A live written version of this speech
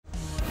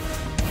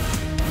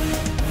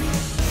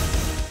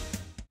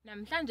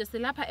Namhlanje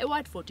silapha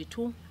eWard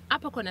 42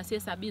 apha khona siye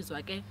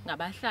sabizwa ke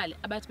ngabahlali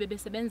abathi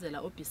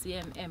bebesebenzela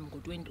BCMM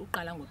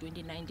uqala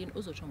ngo2019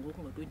 uzotsho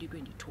ngoku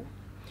ngo2022.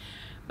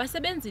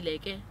 Basebenzile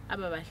ke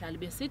aba bahlali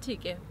besithi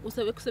ke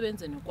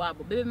usekusebenzeni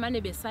kwabo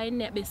bebemane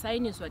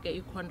besayiniswa ke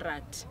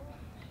icontract.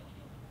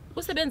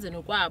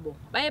 Kusebenzeni kwabo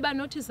baye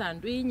banothisa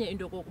ntwinye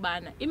into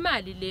kokubana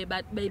imali le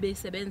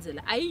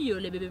bebeyisebenzela ayiyo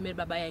le bebemele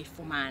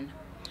babayayifumana.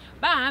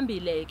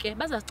 Bahambile ke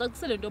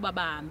bazasicacisela into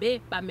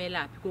bahambe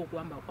bamelaphi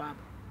kokuhamba kwabo.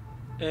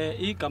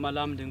 Igama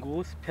lam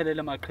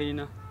ndinguSiphelele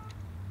Maqhina,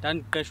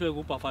 ndandiqeshwe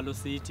kuBuffalo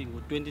City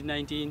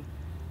ngo2019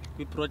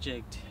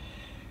 kwiproject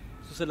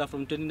susela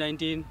from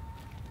 2019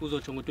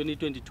 uzotsho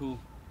ngo2022.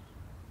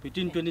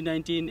 Between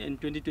 2019 and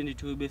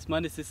 2022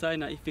 besimane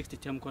sisayina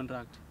i-fixed term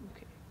contract.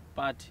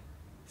 But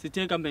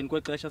sithe kambeni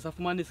kwexesha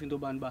safumanisa into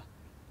bani ba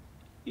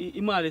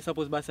imali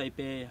suppose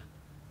basayipeya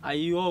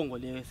ayiyongo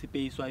le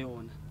sipeyiswa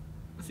yona.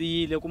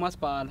 Siyile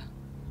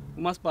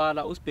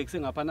kumasipala usibhekise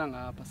ngapha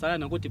nangapha saya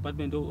nako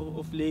Department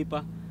of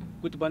Labor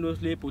ku-Department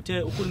of Labor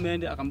uthe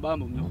urhulumente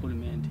akambamba umnye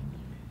urhulumente.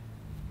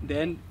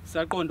 Then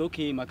saqonda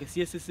okay make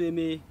siye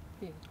CCMA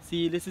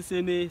siyile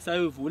CCMA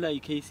sayovula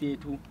icase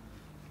yethu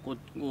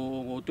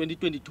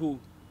ngo2022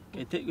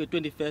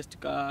 nge21st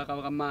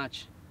ka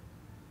March.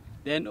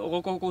 Then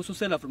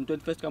okokususela from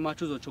 21st ka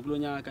March uzotsho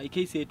kulonyaka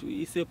icase yethu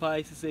isepha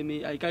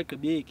iCCMA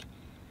ayikagqibeki.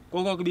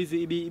 Konke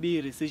kubizi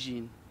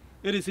ibi-rescission.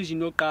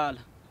 I-rescission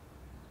yokuqala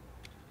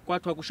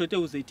kwathiwa kushote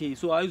uzethe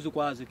so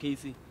ayizukwazi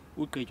icase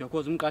ugqitywa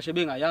because umqashe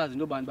bengayazi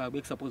into bani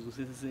babekusuppose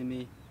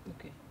uCCMA.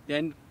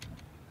 Then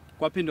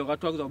kwaphindwa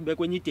kwathiwa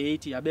kuzawubekwa enye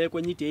idate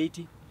yabekwa enye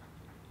idate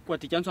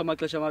kwadityaniswa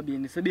amaxesha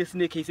amabini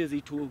sebesine cases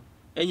eziyi2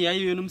 enye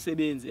yayiyona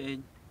umsebenzi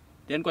enye.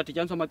 Then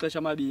kwadityaniswa amaxesha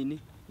amabini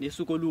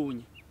nesuku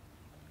olunye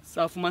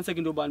safumaniseka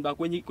into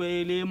bani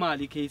kwele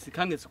mali case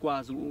khange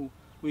sikwazi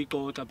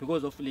uyixoxa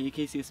because of le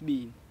case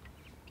yesibini.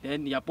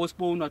 Then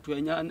yapostpone to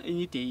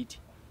enye date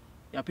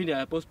yaphinda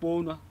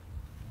yapostpone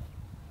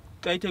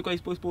xa ithe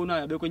kwayipostpone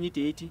yabekwa enye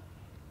date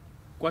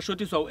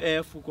kwashotiswa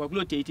uF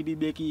kwakulo date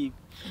ibibekiwe.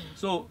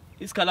 So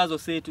isikhalazo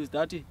sethu is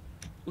that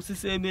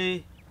uCCMA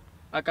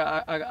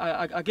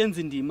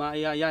akenza indima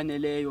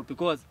yaneleyo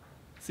because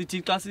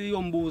sithi xa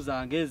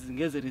siyombuza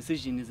ngeze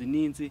rescission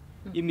zininzi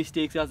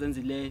i-mistakes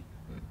yazenzileyo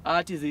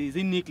athi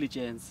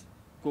zi-negligence.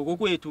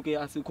 Ngokokwethu ke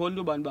asikholwa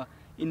into bani ba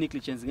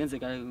i-negligence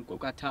ingenzeka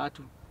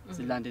kathathu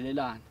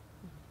zilandelelana.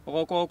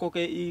 Okokoko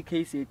ke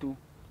i-case yethu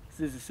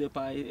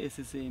sizisepha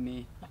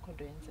eCCMA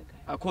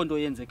akho nto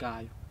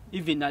yenzekayo.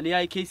 Even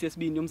naleya icase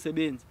yesibini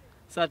yomsebenzi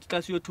sathi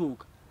xa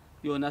siyothuka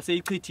yona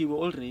seyichithiwe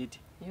already.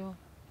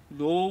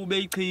 Lo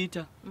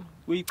ubeyichitha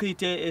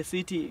uyichithe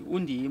esithi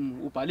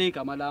undimu ubhale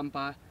igama lam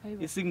pha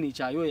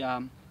isignature ayo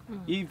yam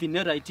even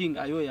ne-writing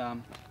ayo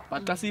yam.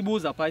 But xa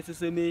siyibuza pha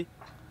eCCMA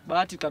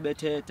bathi xa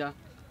bethetha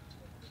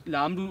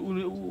laa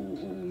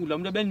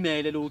mntu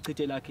ebendimele lo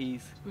uchithe laa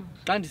case.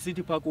 Xa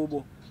ndisithi pha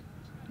kubo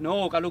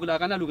no kaloku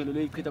akanalungelo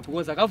loyichitha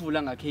because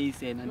akavulanga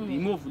case yena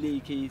ndim ovule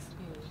icase.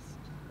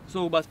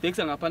 So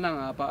basibhekisa ngapha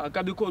nangapha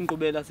akabikho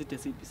nkqubela side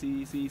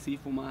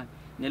siyifumane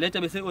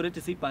neleta bese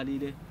already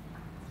siyibhalile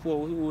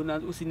for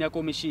usenior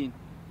commission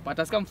but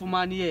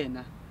asikamfumani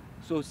yena.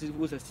 So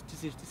sibuza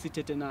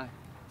sithethe naye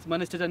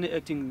simane sithetha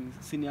ne-acting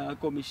senior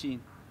commission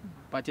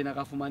but yena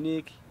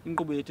akafumaneki.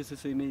 Inkqubo yethu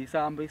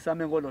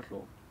sisame ngolo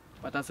hlobo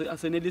but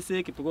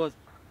aseneliseki because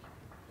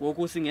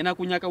ngoku singena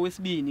kunyaka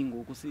wesibini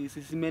ngoku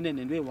sisimene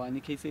nento eyi-1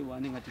 icase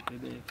eyi-1 engathi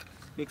igqibeke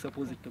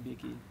bekusuppose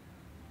igqibekile.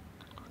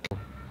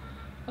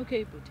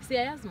 Okay but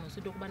siyayazi mos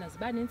into yokubana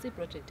ziba nintsi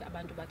iprojekthi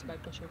abantu bathi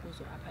baqeshwe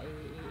kuzo apha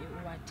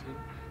ewadini.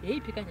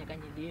 Yeyiphi kanye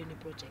leyo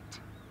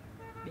iprojekthi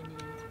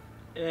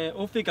beniyenza?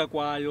 Ofika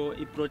kwayo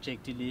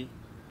iproject le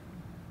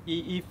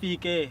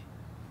ifike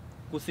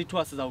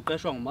kusithiwa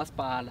sizawuqeshwa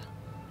ngumasipala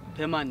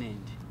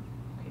permanent.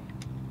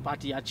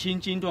 But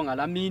yatshintsha into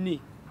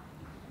ngalamini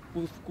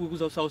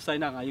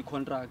kuzawusayina ngayo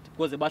icontract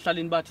because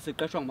bahlalini bathi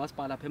siqeshwa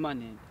ngumasipala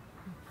permanent.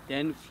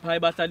 Then phaa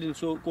ebahlalini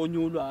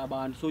konyulwa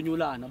abantu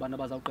sonyulana abantu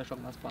abazawuqeshwa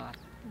ngumasipala.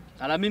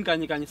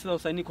 Ngalamini kanye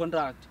sizawusayina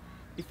icontract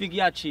ifike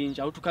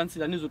yatshintsha uthi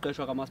ukhansila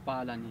nizoqeshwa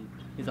kamasipala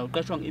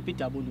nizawuqeshwa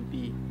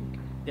nge-BWP.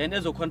 Then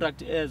ezo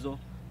contract ezo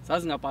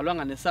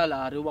zazingabhalwanga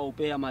nesalary uba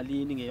upeya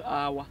malini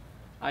nge-hour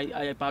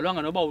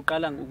ayibhalwanga noba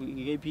uqala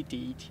ngeyiphi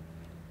date.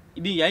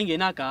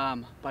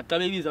 Yayingenagama but xa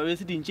beyibiza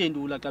besithi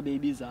intshentula xa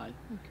beyibizayo.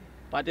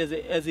 But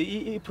as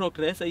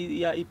i-progress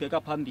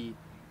ibheka phambili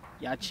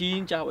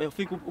yatshintsha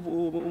uyafika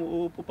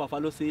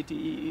uBuffalo City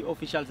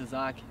i-officials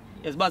zakhe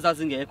eziba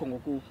zazingekho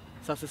ngoku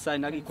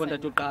sasisayina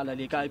icontract yokuqala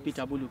le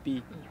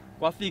ka-BWP.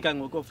 Kwafika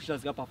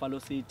ngoku-officials kaBuffalo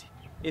City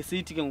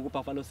esithi ke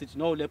ngoku-Buffalo City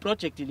no le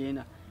project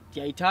lena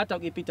ndiyayithatha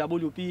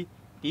kwi-BWP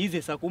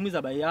ndiyizisa kum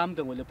izawuba yam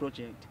ke ngole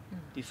project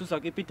ndisusa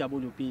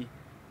kwi-BWP.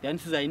 Then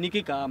sizayinika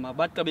igama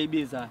bathi xa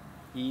beyibiza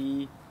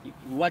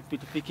Ward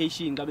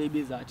Beautification xa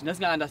beyibiza thina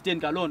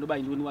singa-understand kaloo nto uba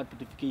yintoni Ward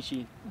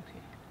Beautification.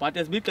 But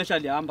as ixesha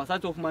lihamba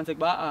sathi ofumaniseka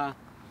uba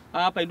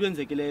apha into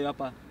enzekileyo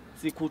apha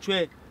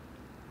sikhutshwe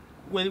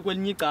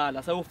kwelinye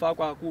icala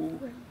sayofakwa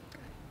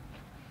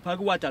phaa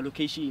ku-ward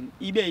allocation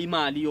ibe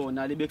imali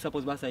yona le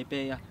bekusuppose uba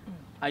sayipeya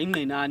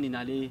ayingqinani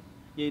nale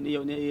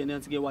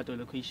yenansi ke Ward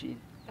Beautification.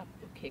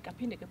 Okay,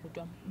 kaphinde ke bhuti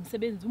wam,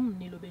 umsebenzi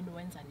umnilo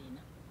beniwenza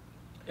nina?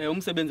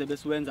 Umsebenzi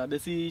besiwenza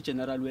besi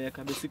general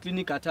worker, besi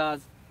clean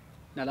gutters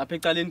nalapha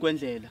ecaleni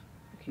kwendlela.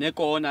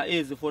 Nekona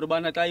ezi for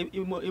bana xa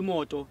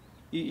imoto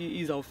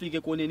izawufika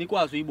ekoneni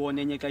ikwazi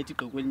uyibona enye xa ithi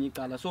gqi kwelinye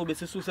icala. So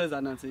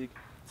besisusezana nje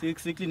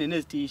sikline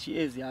nezitishi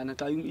eziyana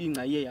xa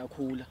ingca iye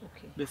yakhula.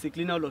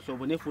 Besiklina lo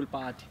hlobo ne-full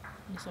party.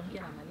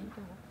 Nisomkela malini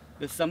ke ngoku?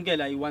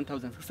 Besisamkela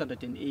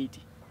i-1680.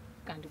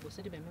 Kanti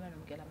busithi bemeba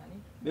nomkela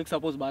malini?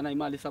 Bekusuppose bana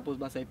imali suppose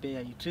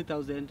basayipeya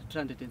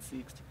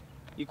yi-3360.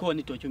 Ikhona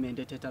idocument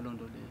ethetha loo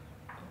nto leyo.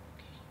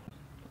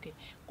 Okay.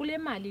 Kule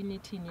mali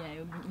nithi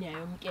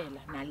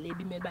niyayomkela nale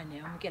bimele ba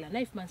niyayomkela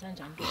nayifumanisa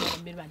njani into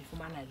bemele ba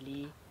nifumana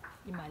le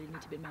imali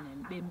nithi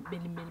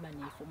belimele ba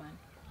niyifumana?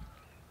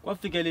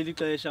 Kwafikelela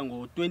ixesha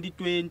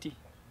ngo-2020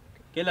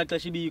 ngela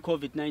xesha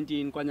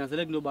ibiyi-COVID-19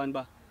 kwanyanzeleka into yobana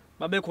uba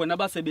babe khona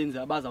abasebenzi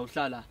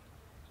abazawuhlala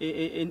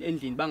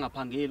endlini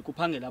bangaphangeli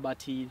kuphangela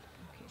abathile.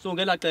 So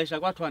ngela xesha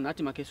kwathiwa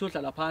nathi makhe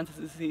siyohlala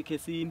phantsi sikhe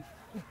sime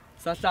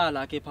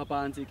sahlala ke phaa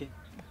phantsi ke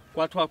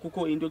kwathiwa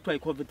kukho into ekuthiwa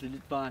yi-COVID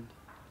relief fund.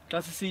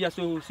 Xa sisiya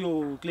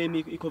siyoclaim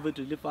i-COVID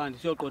relief fund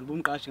siyoqonda uba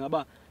umqashi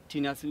ngaba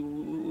thina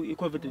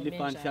i-COVID relief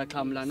fund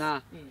siyaxhamla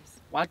na.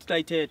 Wathi xa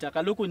ithetha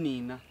kaloku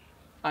nina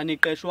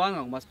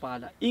aniqeshwanga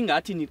ngumasipala,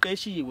 ingathi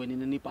niqeshiwe,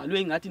 nina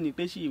nibhalwe ingathi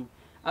niqeshiwe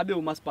abe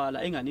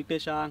umasipala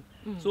enganiqeshanga.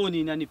 So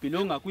nina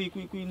nibhilonga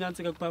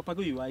kwinantsika phaa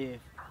kwi-UIF,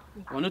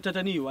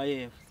 wanothatha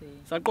ni-UIF.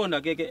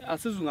 Saqonda ke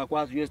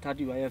asizungakwazi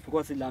uyozithatha i-UIF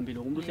because silambile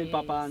umuntu uhleli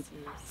phaa phantsi.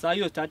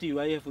 Sayozithatha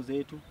i-UIF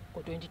zethu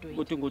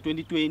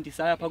ngo-2020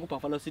 saya phaa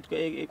kuBuffalo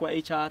City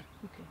kwa-HR.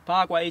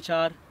 Phaa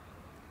kwa-HR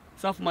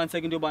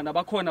safumaniseka into yobana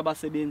bakhona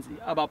abasebenzi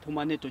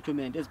abaphuma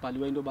needocument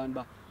ezibhaliweyo into yobana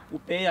uba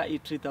upeya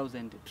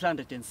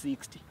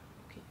i-3360.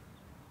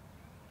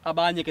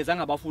 Abanye ke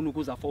zange bafuna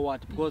ukuza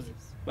forward because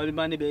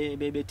babemane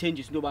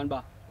bethenjisa into yobana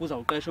uba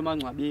kuzawuqeshwa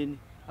emangcwabeni,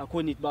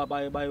 akho nithi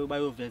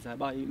bayoveza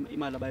uba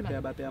imali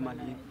abayipeya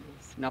malini.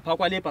 Naphaa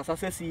kwalebha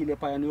sasesiyile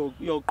phayana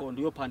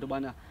uyoqonda uyophanda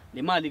ubana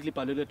le mali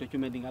kulibhalwe kule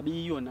document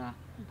ingabiyiyo na.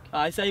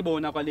 Hayi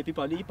sayibona kwalepha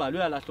ibhalwe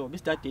yala hlobo,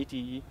 i-start date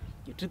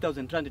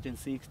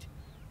yi-3360.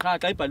 Qha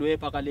xa ibhalwe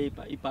phaa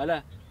kwalebha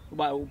ibhala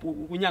uba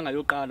kwinyanga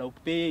yokuqala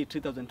upeye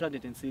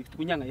i-3360,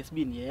 kwinyanga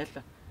yesibini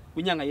yehla,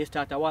 kwinyanga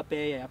yesithathu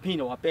awapeya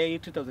yaphinda wapeya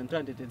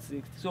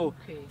i-3360. So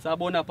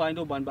sabona phaa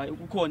into yobana uba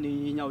kukhona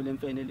inyawo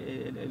lemfene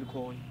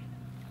elikhoyo.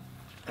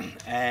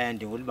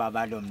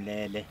 Ndingulibaba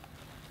Lomlele,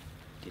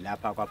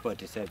 ndilapha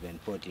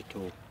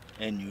kwa4742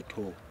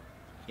 NU2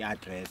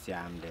 i-address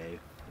yam leyo.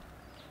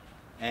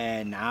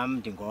 Nam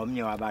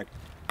ndingomnye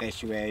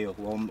wabaqeshiweyo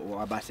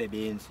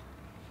wabasebenzi.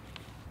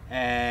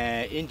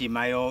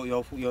 Indima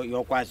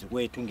yokwazi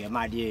kwethu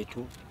ngemali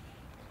yethu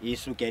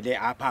isukele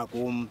apha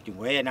kum.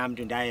 Ndingoyena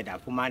mntu ndaye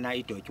ndafumana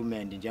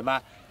idocument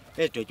njeba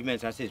ezi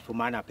documents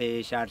asizifumana phaa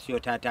eShar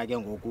siyothatha ke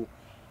ngoku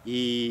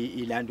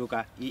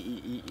ilantuka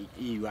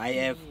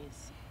i-UIF.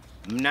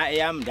 Mna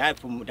eyam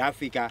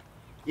ndafika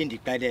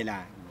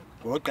indixelela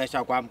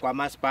ngoxesha kwam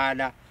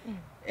kwamasipala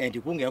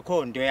and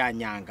kungekho nto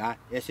yanyanga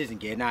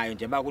esizingenayo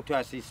njeba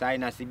kuthiwa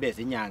sisayina sibe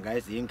zinyanga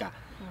ezinga.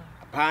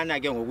 Phana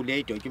ke ngoku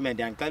le document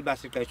yandixela uba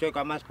siqeshwe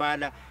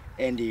kwamasipala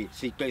and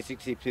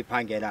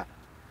siphangela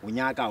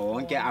unyaka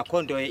wonke,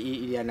 akho nto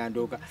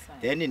iyanantuka.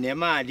 Then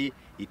nemali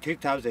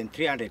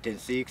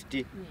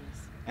yi-3360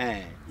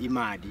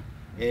 imali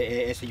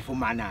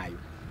esiyifumanayo,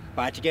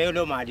 but ke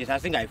loo mali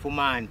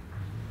sasingayifumani.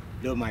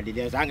 Loo mali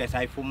leyo zange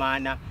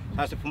sayifumana,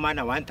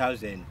 sasifumana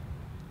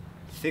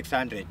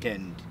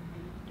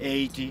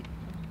 1680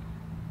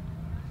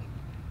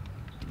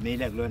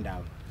 mile kuloo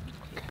ndawo.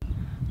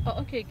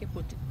 Okay ke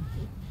bhuti,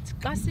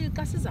 xa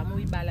sizama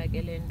uyibala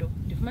ke le nto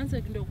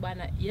ndifumaniseka into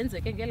yokubana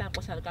yenzeke ngelaa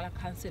xesha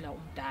likakhansila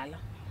umdala.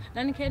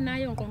 Nanikhe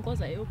nayo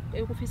nkqonkqoza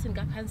ekufisini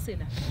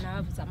kakhansila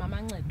nazama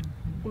amancedo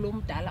kulo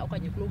mdala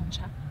okanye kulo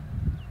mtsha?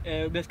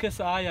 Besikhe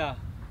saya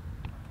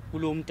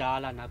kulo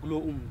mdala nakulo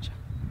umtsha.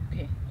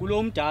 Okay.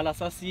 Kulo mdala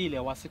sasile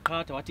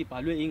wasiqhatha wathi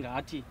ibhalwe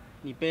ingathi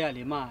nipeya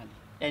le mali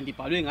and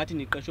ibhalwe ingathi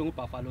niqeshwe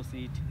nguBuffalo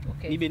City.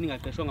 Nibe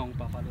ningaqeshwanga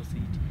nguBuffalo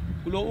City.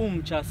 Kulo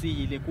umtsha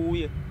siyile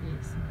kuye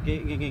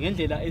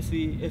ngendlela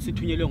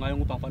esithunyelwe ngayo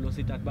nguBuffalo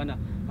City akubana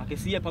makhe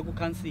siye phaa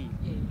kukhansila.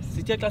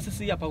 Sithe xa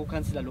sisiya phaa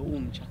kukhansila lo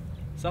umtsha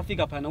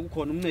safika phana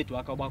kukhona umncedi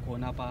wakhe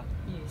obakhona phaa.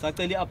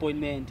 Sacela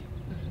i-appointment.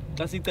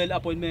 Xa sicela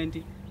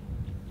i-appointment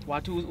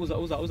wathi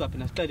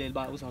uzaphinda sixelele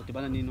uba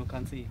uzawudibana nini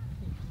nokhansila.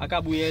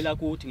 Akabuyela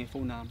kuthi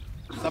ngefowuni nam.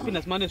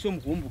 Saphinda simane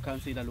siyomgrumba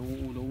ukhansila lo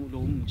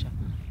umtsha.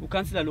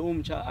 Ukhansila lo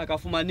umtsha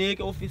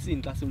akafumaneki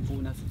ofisini xa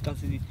simfuna xa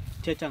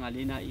sithetha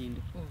ngalena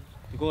into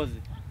because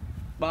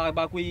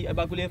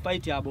bakule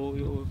fight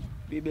yabo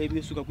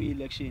besuka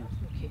kwi-elections.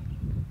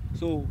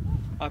 So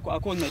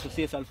akho ncedo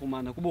siye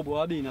salifumana kubo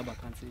bobabini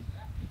abakhansila.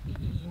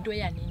 Yinto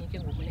yanini ke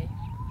ngoku leyo?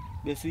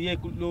 Besiye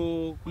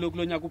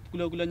kulo nyaka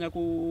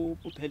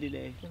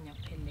uphelileyo.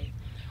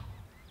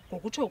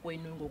 Ngokutsho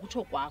kwenu,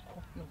 ngokutsho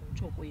kwakho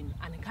nokutsho kwenu,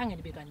 anikhange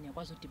nibe kanti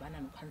niyakwazi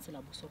udibana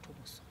nokhansila buso to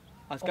buso?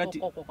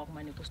 Koko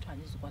kwakumane kusithiwa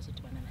nizokwazi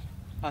udibana naye.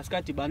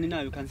 asikadibani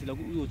nayo ikhansila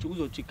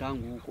uzojika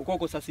ngoku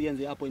koko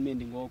sasiyenze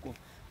appointment ngoko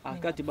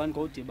asikadibani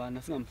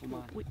kodibana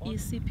singamfumani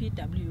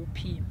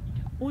i-CPWP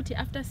uthi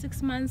after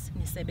 6 months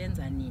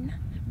nisebenza nina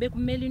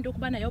bekumele into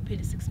kubana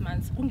yophela 6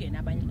 months kungena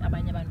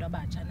abanye abantu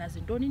abatsha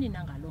nazintoni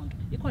nina ngalonto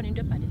ikhona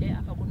into ebhalileyo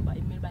apha kuba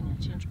imeli bani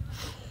yatshintshwa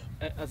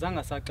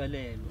azange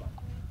saxelelwa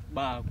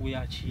ba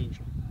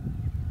kuyatshintshwa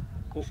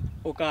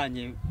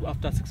okanye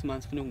after 6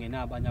 months funeka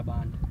ungena abanye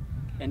abantu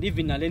and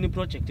even naleni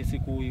project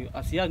esikuyo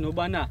asiyazi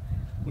nobana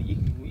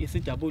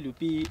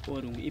i-CWP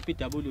or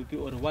i-PWP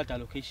or ward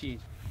allocation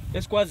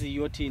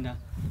esikwaziyo thina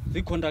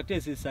zi-contract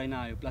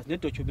ezisayinayo plus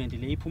ne-document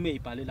le iphume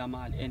ibhalela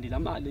mali and la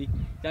mali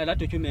la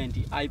document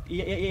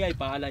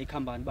iyayibhala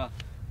ikhambani ba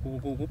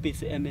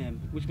ku-BCMM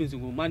which means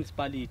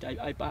ngu-municipality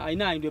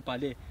ayinayo into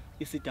ebhale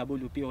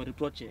i-CWP or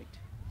i-project.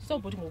 So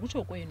but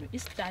ngokutsho kwenu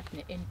i-start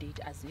ne-end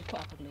date azikho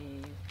apho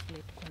kule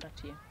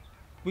contract yenu?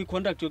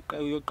 Kwi-contract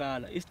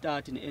yokuqala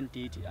i-start ne-end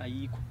date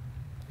ayikho.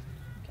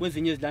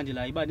 Kwezinye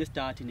ezilandelayo iba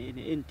ne-start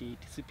ne-end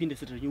date siphinde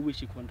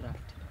si-renewish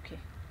i-contract. Okay.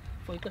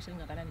 For ixesha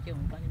elingakanani ke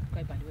ngoku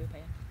xa ibhaliweyo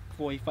phaya?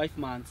 For 5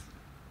 months.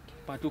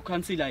 But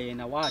ukhansila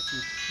yena wathi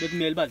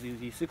bekumele uba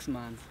zi-6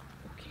 months.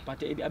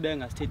 But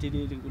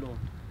abengasithetheleli kuloo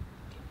nto.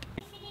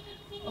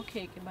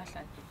 Okay ke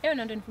bahlali.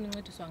 Eyona nto ndifuna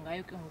uncediswa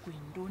ngayo ke ngoku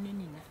yintoni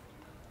nina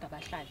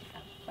ngabahlali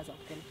baza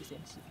kuphela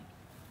BcmTv?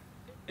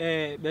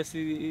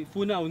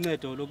 Besifuna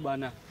uncedo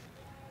lokubana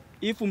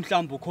if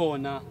mhlawumbe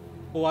ukhona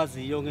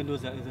owaziyo ngento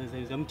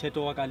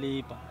zemthetho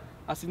wakalipa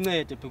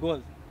asincede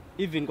because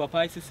even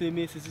kwapha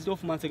CCMA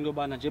sisizofumanisa into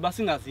yobana nje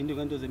basingazinto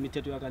ngento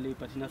zemithetho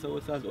yakalipa thina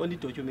sazi only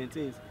documents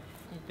ezi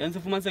then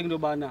sifumanisa into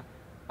yobana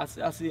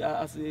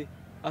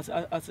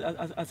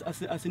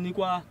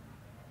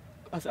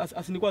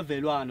asinikwa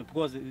velwano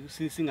because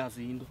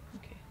singazinto.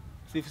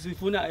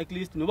 Sifuna at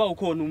least noba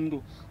ukhona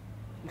umuntu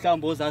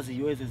mhlawumbe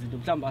ozaziyo ezi zinto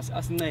mhlawumbe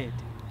asincede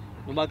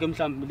noba ke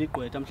mhlawumbe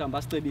ligqwetha mhlawumbe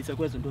asicebise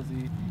kwezinto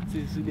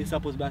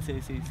suppose ba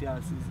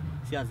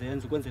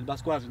siyazenza ukwenzela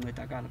basikwazi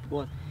uncedakala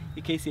because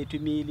icase yethu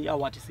imili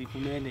awathi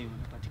sifumene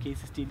yona but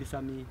icase still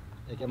isamile.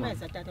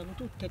 Maza tata lo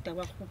uthetha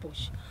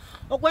kwakhubhoshi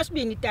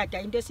okwesibini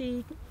tata into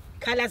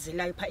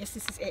esikhalazelayo pha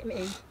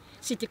e-CCMA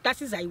sithi xa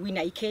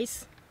sizayiwina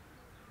icase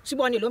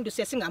sibone lo muntu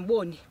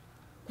sesingamboni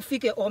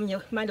kufike omnye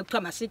manje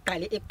kuthiwa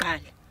masiqale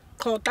eqala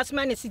qho xa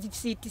simane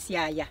sithi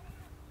siyaya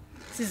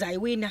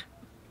sizayiwina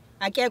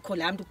akekho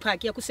la muntu pha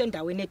ke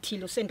kusendaweni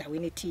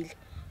ethile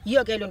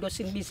yiyo ke lonto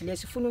sinibizile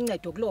sifuna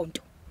uncedo kuloo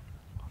nto.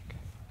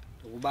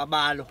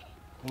 Ubabalo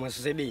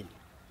umasisebeni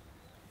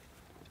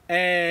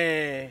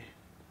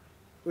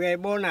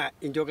uyayibona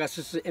into ka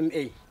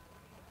CCMA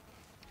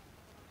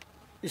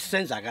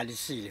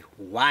isenzakalisile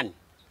 1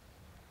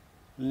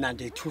 mina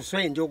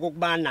ndithuswe into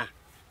kokubana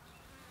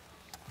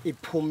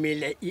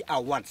iphumile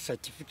i-award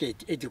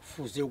certificate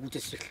edikufuze ukuthi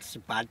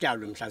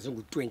sibhatalwe mhla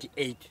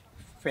zingu-28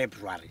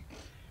 February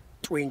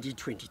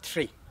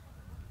 2023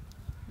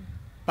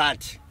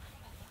 but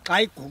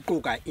xa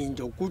iguquka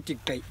into kuthi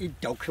ke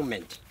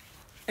i-document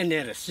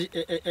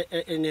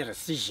ene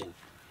rescission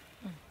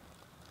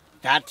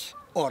that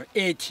or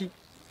ethi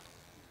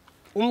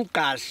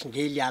umqashi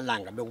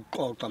ngeliyalanga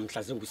bekuxoxwa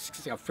mhla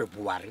zingu-6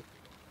 February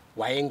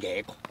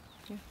wayengekho.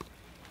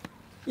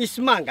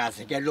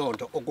 Isimangaze ke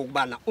lonto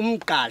okubana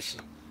umqashi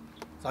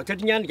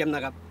zawuthetha inyani ke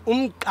mna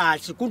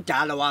umqashi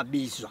kudala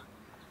wabizwa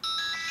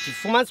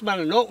ndifumanisa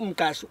bana no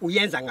umqashi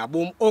uyenza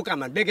ngabom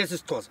okamani beke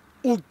sisixhosa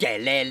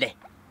udelele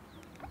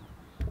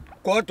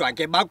kodwa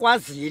ke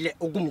bakwazile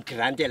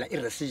ukumgrantela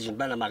i-rescission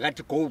bana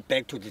makathi go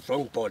back to the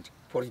drawing board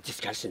for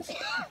discussions.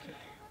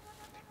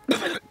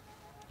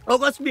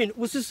 Okwesibini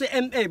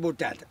u-CCMA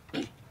bodada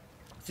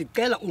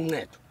sicela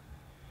uncedo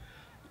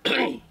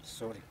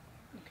sorry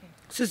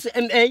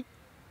CCMA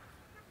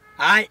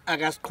hayi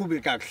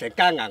akasiqhubi kakuhle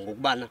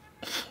kangangokubana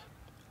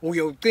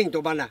uyawucinga into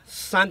yobana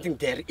something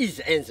there is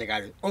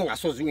enzekayo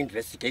ongasoze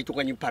uinvestigate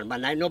okanye iphandle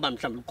naye noba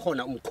mhlawumbe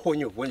ukhona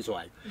umkhonyo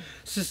wenziwayo.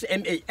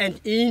 CCMA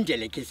and inde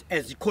le case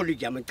as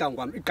icolleague yami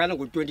icangwami iqala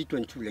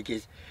ngo-2022 le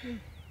case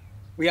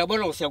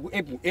uyabona usiya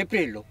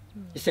ku-April lo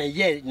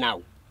is-a-year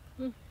now.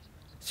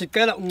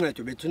 Sicela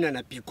uncedo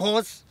bethunana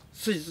because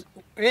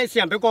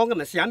sihambe konke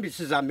masihambe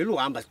sizamile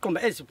uhamba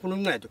siqomba esifuna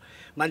uncedo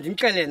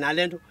mandimxele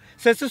nalento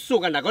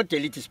sesisuka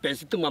nako-daily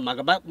dispatch icinga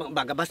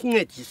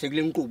bangabasincedise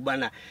kule nkqubo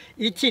bana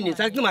ithini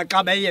sacinga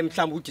xa beye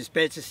mhlawumbe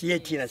udispatch siye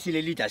thina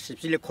sile leadership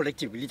sile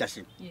collective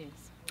leadership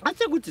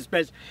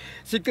asekudispatch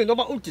sicinga into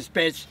yoba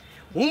udispatch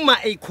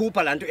uma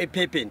eyikhupha laa nto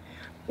ephepheni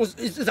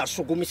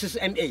izashukuma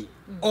i-CCMA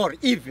or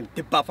even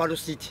the Buffalo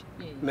City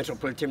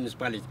Metropolitan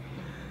Municipality.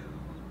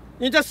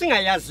 Into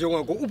singayaziyo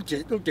ngoku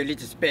u-daily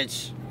dispatch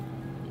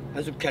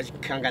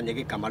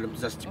anzukhanganeke igama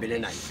lomntu sasidibele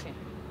naye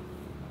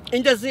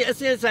into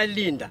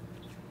esiyesalinda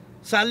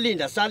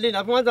salinda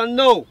afumanisa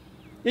no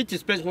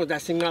i-dispatch ngoku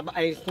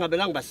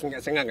asinqabelanga uba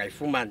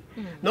singangayifumani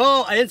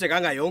no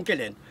ayenzekanga yonke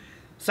le nto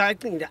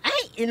sacinga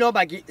hayi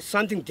inoba ke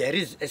something there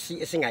is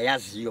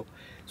esingayaziyo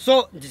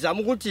so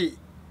ndizama ukuthi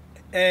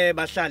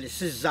bahlali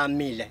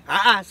sizamile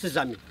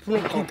sizamile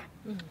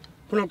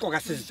funa uqoqa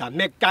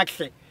sizame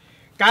kakuhle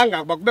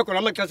kangangoba kube khona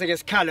amaxesha ke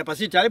sikhala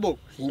basithi hayibo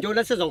yinto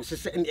lesizwa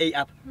ngu-CCMA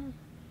apha.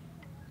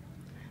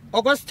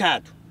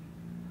 Okwesithathu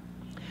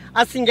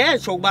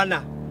asingetsho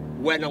ukubana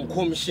wena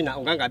ngumkhomishina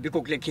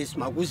ungangabikho kule case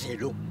makuze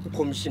lo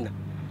ukhomishina,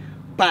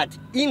 but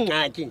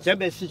ingxaki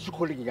njengoba sithi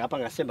colleague ngapha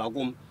ngasemva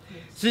kum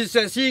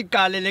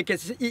siyiqale le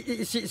case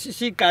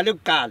siyiqale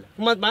kuqala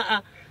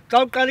uma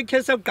xa uqala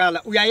icase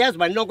yokuqala uyayazi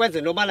uba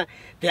nokwenza nobana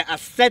there are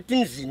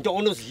certain zinto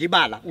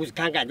onozilibala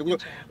uzikhankanye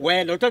ukuthi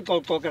wena uthe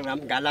xoxoxa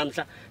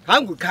ngalamhla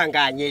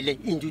ngangukhankanye le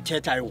into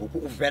uthethayo ngoku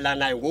uvela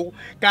nayo ngoku,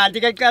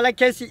 kanti ke qala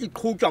case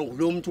iqhutywa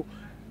ngulo mntu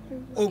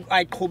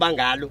ayiqhuba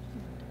ngalo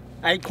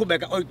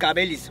ayiqhubeka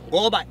oyiqabelisa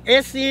ngoba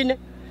esine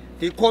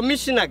the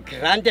commissioner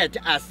granted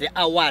as the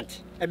award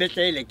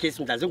ebehlele le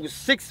case mhla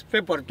zingu-6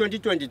 February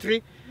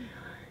 2023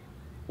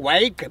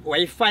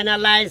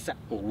 wayifinalize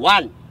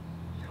 1.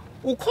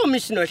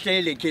 Ucommissioner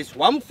ohlele le case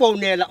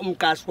wamfonela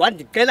umqashi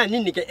wandicela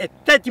ninike a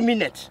 30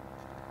 minutes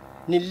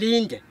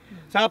nilinde,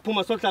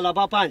 saphuma sohlala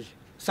phandle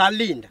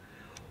salinda,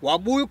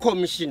 wabuya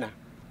ucommissioner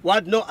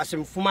wathi no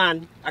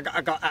asimfumani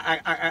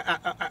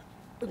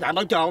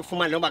ngabantu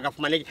awafumani noma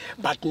akafumaneki,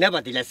 but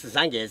nevertheless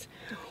zangeza.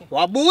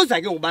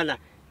 Wabuza ke ngubana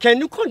can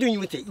you continue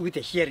with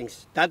the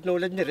hearings? That no,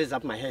 let me raise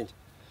up my hand.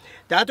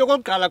 That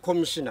okokuqala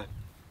commissioner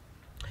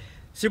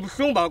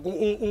sibuhlungu ba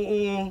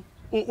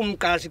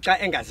umqashi xa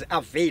engazi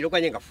avail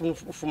okanye engafuna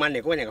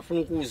ufumaneka okanye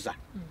engafuna ukuza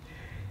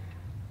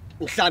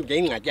mhlawumbe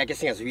ingxaki yakhe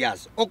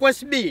singazuyazi.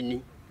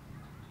 Okwesibini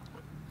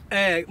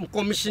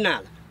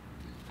umcommissioner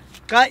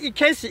xa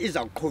icase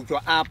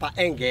izawuqhutywa apha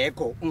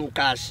engekho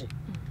umqashi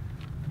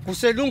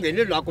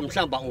kuselungeni lwakho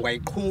mhlawumbe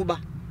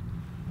ungayiqhuba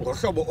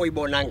ngohlobo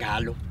oyibona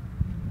ngalo,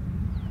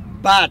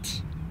 but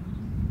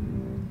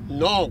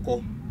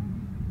noko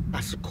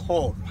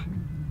asikholwa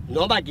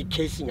noba ke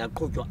case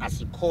ingaqhutywa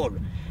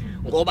asikholwa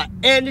ngoba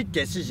any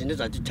decision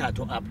ezathi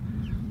thathwe apha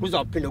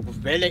kuzawuphinde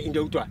kuvele into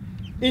yokuthiwa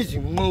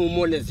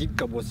izinqumo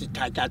nezigqibo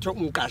sithatyathwe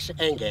umqashi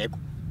engekho.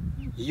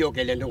 Yiyo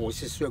ke le nto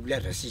ngosisiwe kule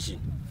decision.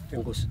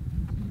 Enkosi.